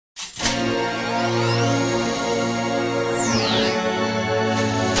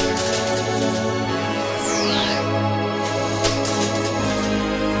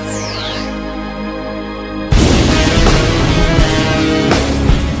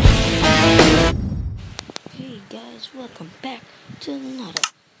guys, welcome back to another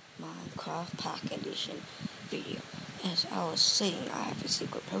Minecraft Pack Edition video. As I was saying, I have a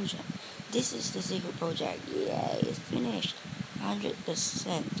secret project. This is the secret project. Yay, it's finished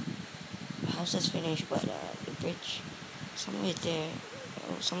 100%. The house is finished, but the bridge somewhere there,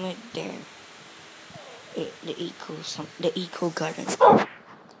 the eco garden. It's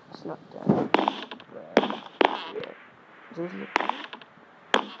not done. Yeah. Does it look good?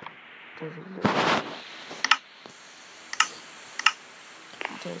 Does it look good?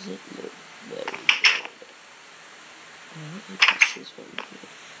 Does it look very good? I hope you can see it's very good,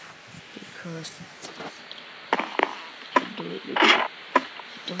 because do it look good.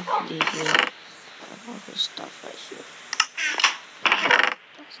 Don't leave me about the stuff right here.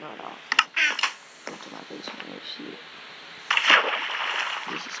 That's not all. Go to my basement right here.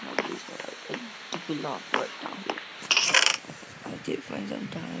 This is my basement. I did a lot of work down here. I did find some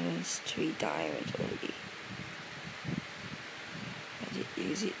diamonds, 3 diamonds already. I did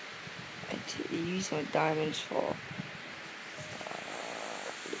use my diamonds for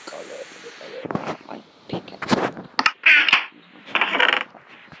the color, my pickaxe.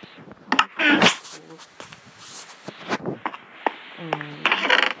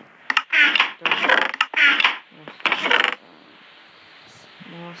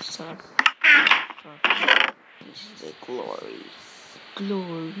 More stuff. This is a glory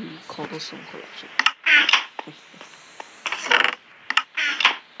cobblestone collection.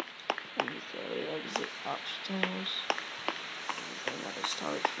 Exit upstairs. Another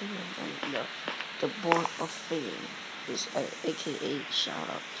storage room, and the board of fame is aka shout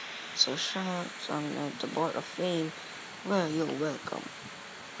out. So shout out on the board of fame. Well, you're welcome.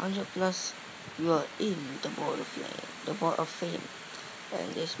 100 plus, you are in the board of fame. The board of fame,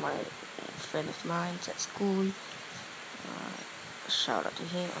 and this is my friend of mine at school. Shout out to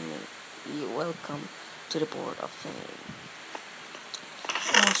him. You're welcome to the board of fame.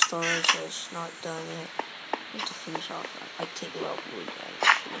 More storage is not done yet. I need to finish off. I take a lot of wood and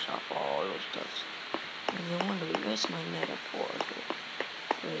finish off all those stuff. And you're wondering, where's my nether portal?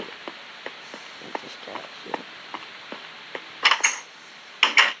 Wait, let me just get up here.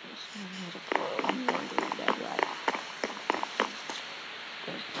 Where's my nether portal? You're wondering that, right?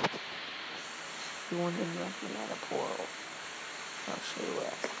 You're wondering where's my nether portal? I'll show you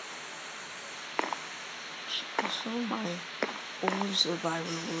where. So my old survival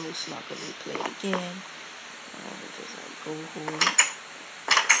world is not going to be played again. Just like go home.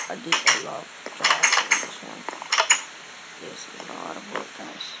 I did a lot of jobs on this one. There's a lot of work,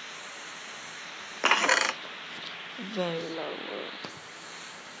 guys. Very lot of work.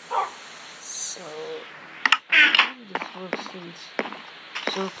 So I think this work seems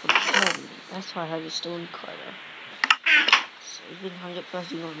so compelling. That's why I have a stone cutter. So even 100 plus,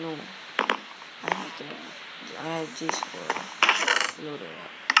 you don't know. I have this for loaded up.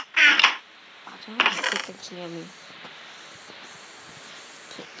 I don't have a pickaxe near me.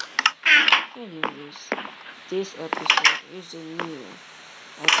 Anyways, this episode is a new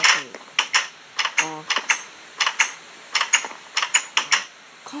episode of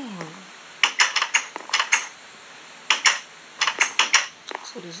come on.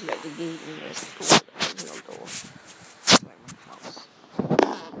 So this is like the gate in the store, the original door. It's like my house.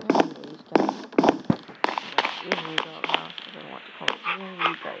 Anyways, guys. This is my dog house. I don't know what to call it.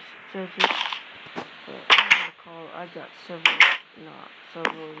 You guys judge it. But I got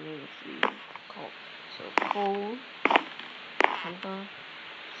several names to be called. So Cole, Hunter,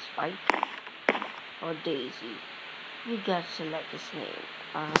 Spike, or Daisy. You guys select his name.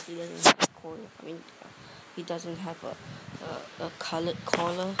 He doesn't have a collar. He doesn't have a colored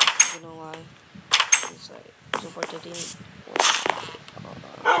collar. You know why? It's like super 13.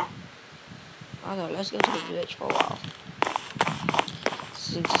 I don't know, let's go to the village for a while.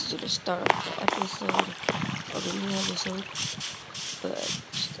 Since it's to the start of the episode, of the new episode, but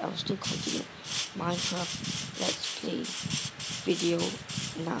I'll still continue. Minecraft Let's Play video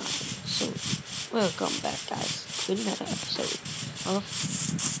 9. So, welcome back, guys, to another episode of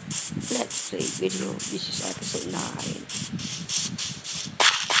Let's Play video. This is episode 9.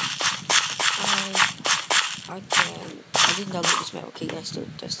 I didn't download this map, okay? I still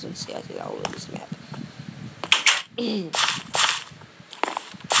don't say I did download this map.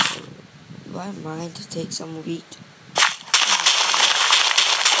 Do I mind to take some wheat?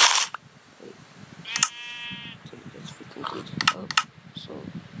 Wait. So let's freaking get up. So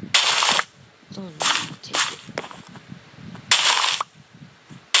don't need to take it.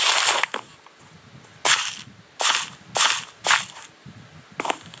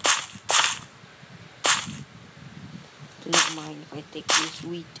 Do not mind if I take this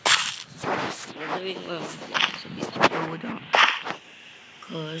wheat. We're doing well. It's a bit slowed down.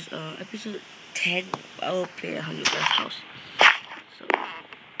 Because episode 10, I will play 100 Glass House. So, I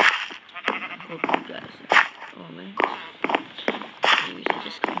hope you guys. Oh man. Anyways, I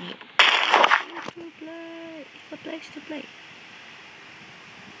just come here to play. It's a place to play.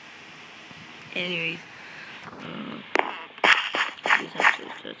 Anyways, this episode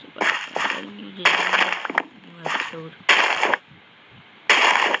is just about telling you the new episode.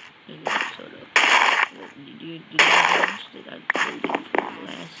 The new episode of did you notice that I built it for the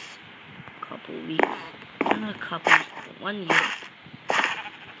last couple weeks? Not a couple, 1 year.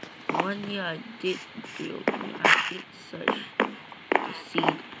 1 year I did build, I did search the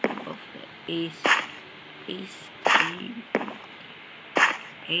seed of the Ace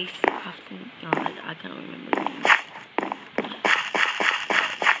Crafting. No, I can't remember the name.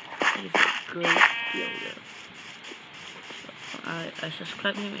 It is a great builder. So I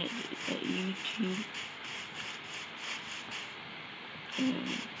subscribed him at YouTube. And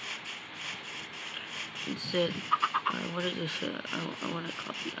he said, what is this? I want a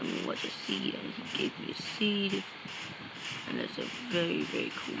copy. I mean, what's a seed? And he gave me a seed. And it's a very,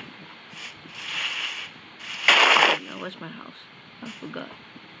 very cool. Okay, now where's my house? I forgot.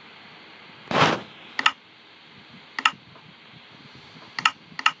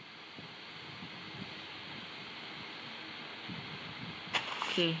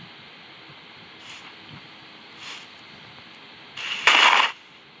 Okay.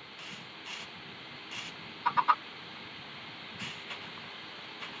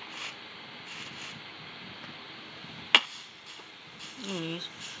 Anyways,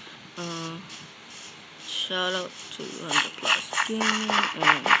 shout out to 100 Plus Gaming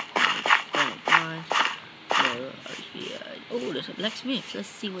and friend of mine. Oh, there's a blacksmith. Let's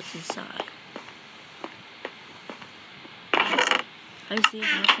see what's inside. I see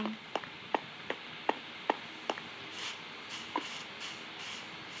nothing.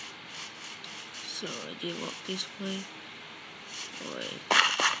 So I did walk this way. Wait,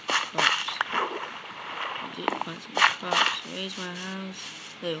 crops. I did find some crops. Where's my house?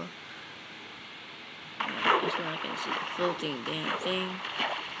 There you are. That's where I can see the floating damn thing.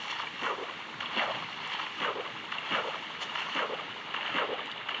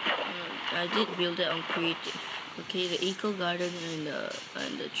 I did build it on creative. Okay, the eco garden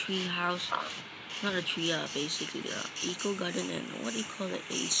and the tree house. Not a tree, basically the eco garden and what do you call it?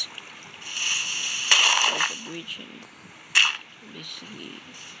 Ace. Like a bridge and basically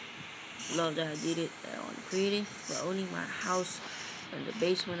love that I did it on creative, but only my house and the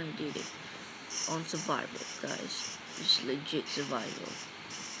basement I did it on survival, guys. It's legit survival.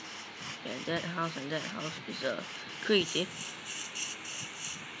 And that house is creative.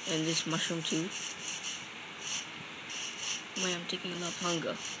 And this mushroom too. Man, I'm taking a lot of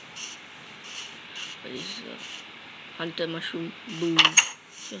hunger. But this is a hunter mushroom. Boom.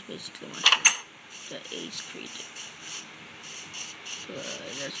 Just basically mushroom. The Ace created.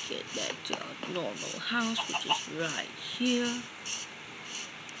 Let's get back to our normal house, which is right here.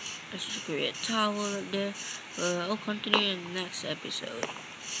 Let's just create a tower up there. I'll continue in the next episode.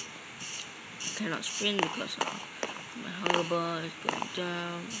 I cannot sprint because my hunger bar is going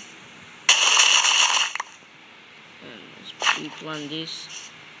down. And let's replant this.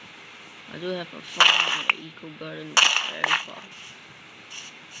 I do have a farm and an eco garden, which is very far.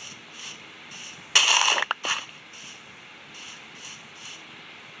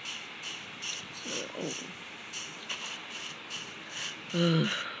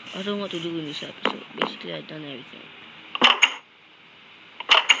 I don't know what to do in this episode. Basically, I've done everything.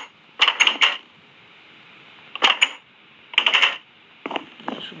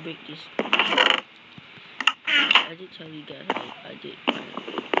 I should break this. I did tell you guys I did find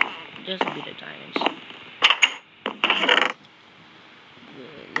just a bit of diamonds.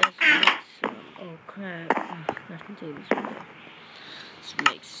 Let's make some. Oh crap! I can take this one. Let's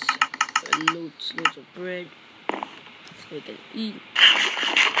make loads of bread so we can eat.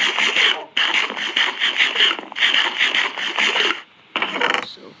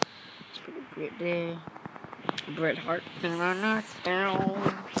 So let's put a bread there. Bread heart. Anyways,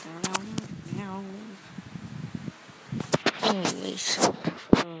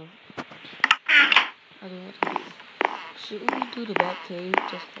 I don't know what to do. Should we do the back cave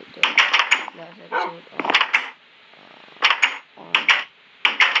just like the last episode on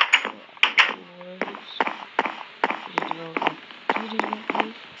words? Do the back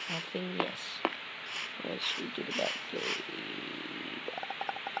cave? I think yes. Let's redo the back cave.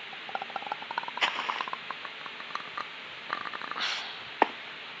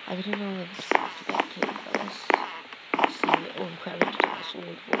 I don't know if it's the back cave, but let's see. Oh crap, I just took my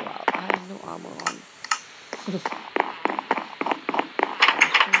sword for a while. I have no armor on. I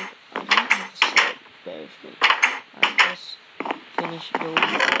don't have a sword. Bear with me. I just finished building all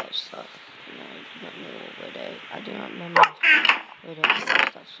that stuff. And I don't know where they. I do not remember where they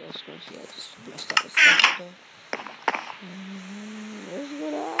stuff. So as you can see, I just messed up the stuff there. Let's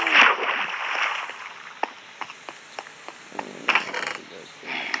get out.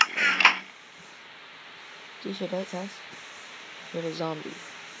 Do you hear that, guys? Hear the zombie.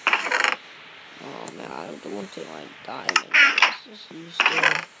 Oh man, I don't want to like diamond.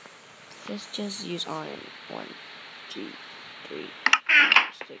 Let's just use iron. 1, 2, 3,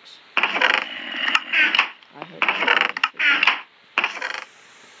 6. I heard that.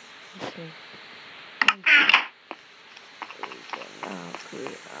 Okay. 1, 2. We can now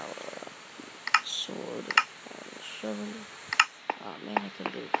create our sword and shovel. Oh man, I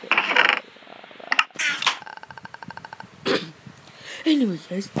can do it. Anyway,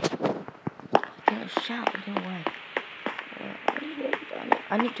 guys, I can't shout. I don't know why.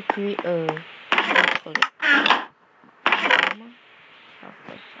 I need to create a armor.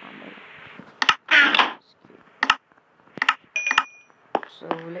 So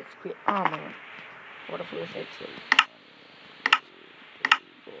let's create armor for the first exit. 1, 2, 3,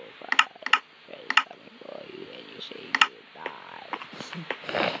 4, 5. Freddy's coming for you and you say goodbye.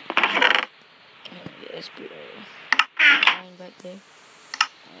 Okay, let's put a line back there.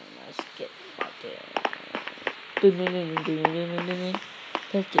 And let's get fighting.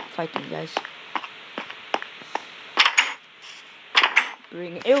 Let's get fighting, guys.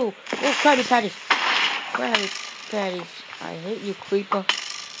 Bring it. Ew! Oh, Krabby Patties! Krabby Patties. I hate you, creeper.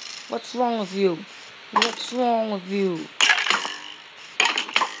 What's wrong with you? What's wrong with you?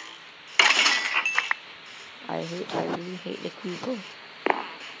 I really hate the creeper.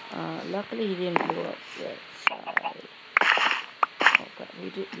 Luckily he didn't blow up that side. Oh god, he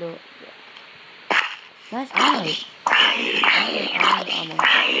did blow up that. Nice eyes.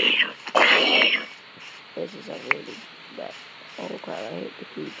 This is a really bad. Oh crap, I hate the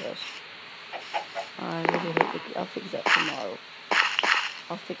creepers. I really hate the creepers. I'll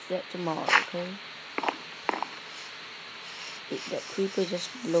fix that tomorrow. Okay? That creeper just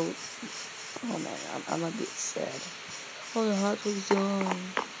blows. Oh man, I'm a bit sad. Oh, the heart was gone.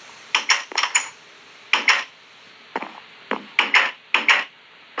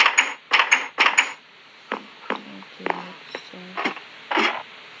 Okay, next time.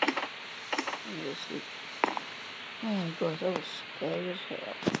 Oh my gosh, that was scary as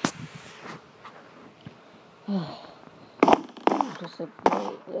hell. That's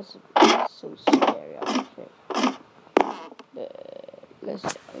so scary, I'm afraid. But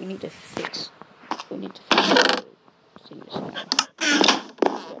we need to fix the thing this time.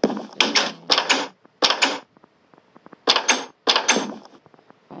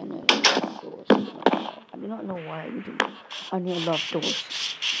 I know doors. I do not know why I need a lot of doors.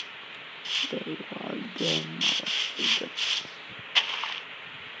 There you are again, motherfucker.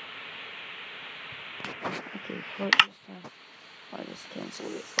 Okay, for this time, I'll just cancel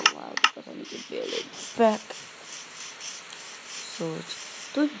it for a while because I need to build it back. So,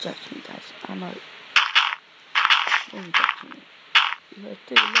 don't judge me, guys. Don't judge me. You have to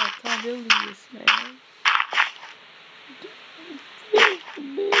take a lot of time building this, man.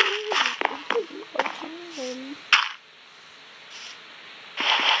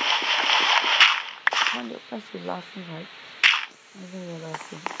 That's the last thing, right? I think the last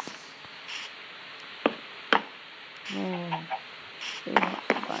thing. No, it's not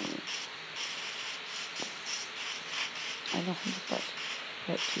funny. I know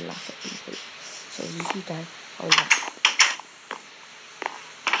how to laugh at people. So you see that, I'll laugh.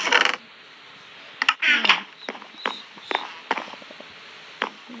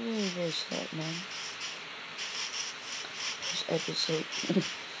 Really very sad, man. This episode,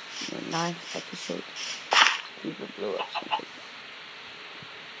 the 9th episode, people blow up something.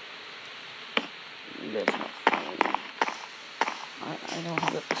 That's not funny. I don't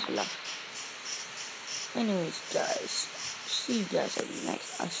have a piece of laugh. Anyways, guys, see you guys at the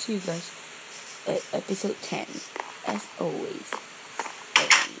next. I'll see you guys at episode 10. As always,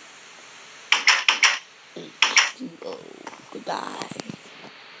 H2O. Goodbye.